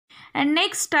And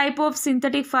next type of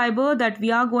synthetic fiber that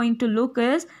we are going to look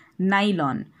is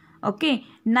nylon. Okay,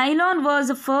 nylon was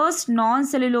the first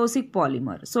non-cellulosic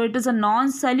polymer. So it is a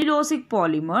non-cellulosic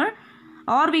polymer,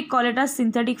 or we call it a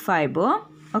synthetic fiber.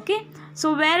 Okay,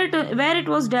 so where it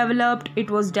was developed?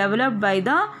 It was developed by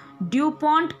the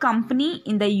DuPont company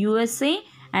in the USA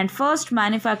and first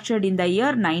manufactured in the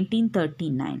year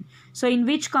 1939. So in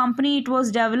which company it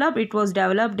was developed? It was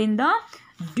developed in the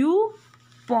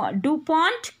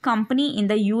DuPont company in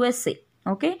the USA.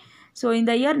 Okay, so in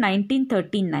the year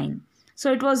 1939.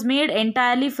 So it was made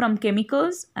entirely from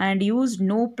chemicals and used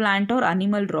no plant or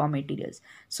animal raw materials.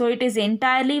 So it is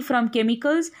entirely from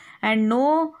chemicals and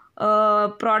no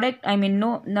nothing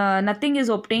is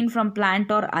obtained from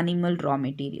plant or animal raw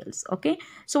materials. Okay,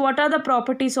 so what are the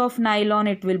properties of nylon?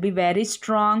 It will be very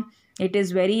strong, it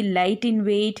is very light in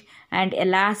weight and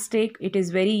elastic, it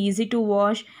is very easy to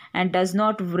wash and does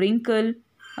not wrinkle.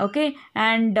 Okay,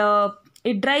 and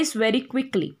it dries very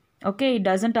quickly. Okay, it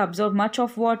doesn't absorb much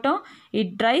of water,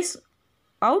 it dries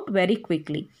out very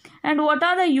quickly. And what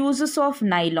are the uses of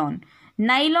nylon?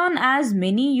 Nylon has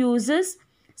many uses,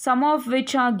 some of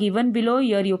which are given below.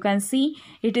 Here you can see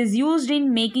it is used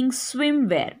in making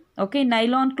swimwear. Okay,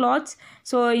 nylon cloths.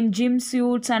 So in gym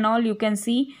suits and all, you can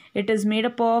see it is made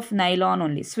up of nylon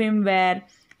only. Swimwear,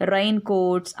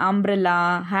 raincoats,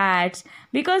 umbrella, hats,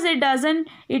 because it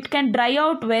can dry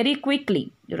out very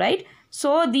quickly, right?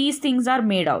 So these things are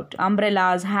made out,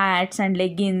 umbrellas, hats and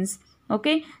leggings.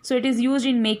 Okay, so it is used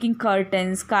in making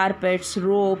curtains, carpets,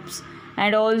 ropes,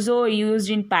 and also used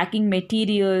in packing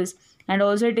materials, and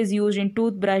also it is used in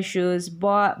toothbrushes,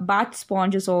 bath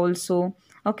sponges also.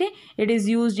 Okay, it is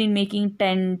used in making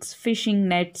tents, fishing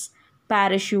nets,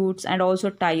 parachutes and also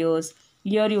tires.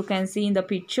 Here you can see in the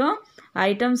picture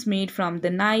items made from the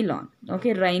nylon.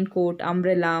 Okay, raincoat,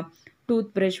 umbrella,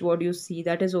 toothbrush, what you see,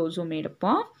 that is also made up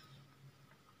of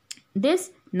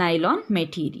this nylon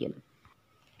material.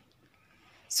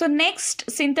 So next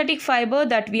synthetic fiber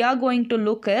that we are going to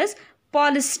look is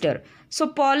polyester. So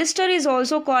polyester is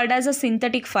also called as a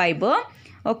synthetic fiber.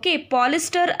 Okay,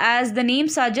 polyester, as the name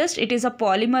suggests, it is a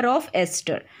polymer of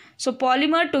ester. So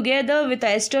polymer together with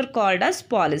ester called as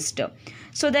polyester.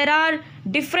 So there are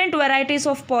different varieties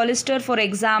of polyester, for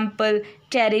example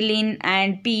terylene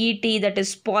and PET, that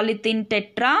is polythene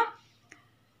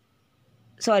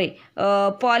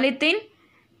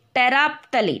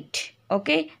terephthalate.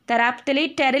 Okay,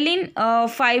 terephthalate. Terylene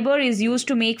fiber is used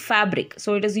to make fabric.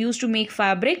 So it is used to make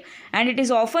fabric and it is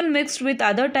often mixed with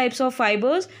other types of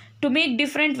fibers to make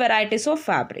different varieties of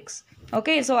fabrics.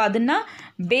 Okay, so adana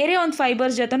bere on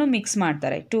fibers jatanu mix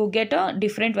ಮಾಡ್ತಾರೆ to get a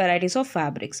different varieties of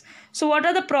fabrics. So what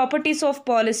are the properties of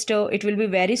polyester? It will be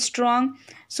very strong,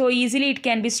 so easily it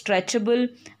can be stretchable,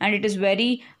 and it is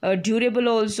very durable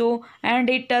also, and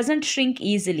it doesn't shrink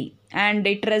easily, and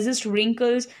it resists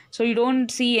wrinkles. So you don't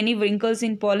see any wrinkles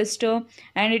in polyester,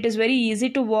 and it is very easy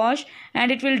to wash,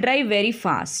 and it will dry very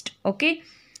fast. Okay,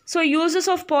 so uses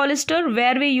of polyester,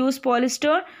 where we use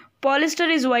polyester. Polyester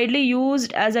is widely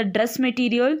used as a dress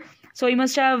material. So you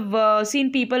must have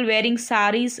seen people wearing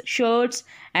saris, shirts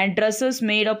and dresses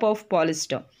made up of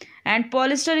polyester. And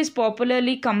polyester is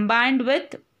popularly combined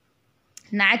with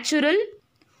natural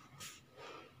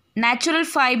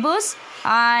fibers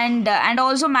and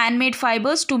also man-made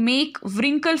fibers to make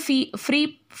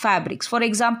wrinkle-free fabrics. For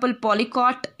example,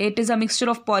 polycot, it is a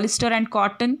mixture of polyester and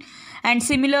cotton. And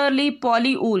similarly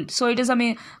polywool, so it is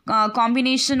a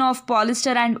combination of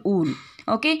polyester and wool.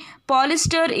 Okay,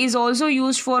 polyester is also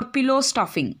used for pillow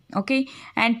stuffing. Okay,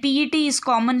 and PET is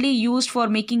commonly used for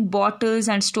making bottles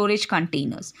and storage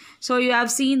containers. So you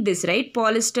have seen this, right?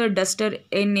 Polyester duster,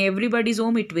 in everybody's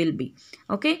home it will be.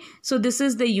 Okay, so this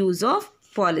is the use of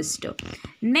polyester.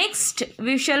 Next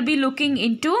we shall be looking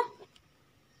into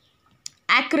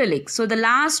acrylic. So the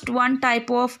last one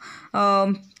type of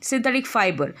synthetic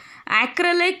fiber.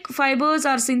 Acrylic fibers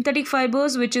are synthetic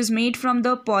fibers which is made from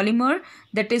the polymer,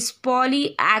 that is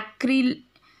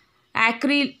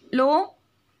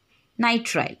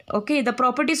polyacrylonitrile. Okay, the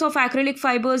properties of acrylic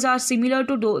fibers are similar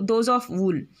to those of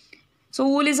wool. So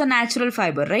wool is a natural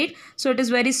fiber, right? So it is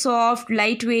very soft,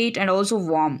 lightweight and also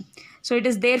warm. So it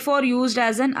is therefore used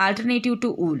as an alternative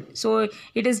to wool. So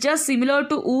it is just similar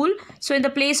to wool. So in the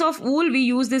place of wool, we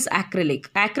use this acrylic.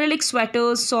 Acrylic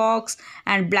sweaters, socks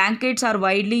and blankets are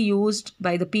widely used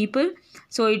by the people.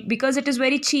 So because it is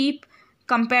very cheap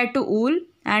compared to wool,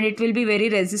 and it will be very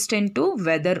resistant to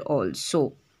weather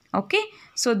also. Okay,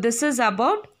 so this is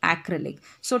about acrylic.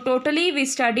 So totally we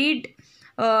studied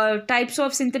types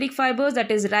of synthetic fibers, that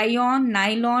is rayon,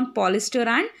 nylon, polyester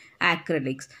and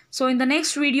acrylics. So in the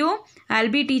next video, I'll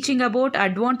be teaching about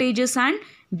advantages and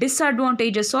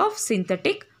disadvantages of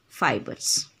synthetic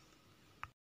fibers.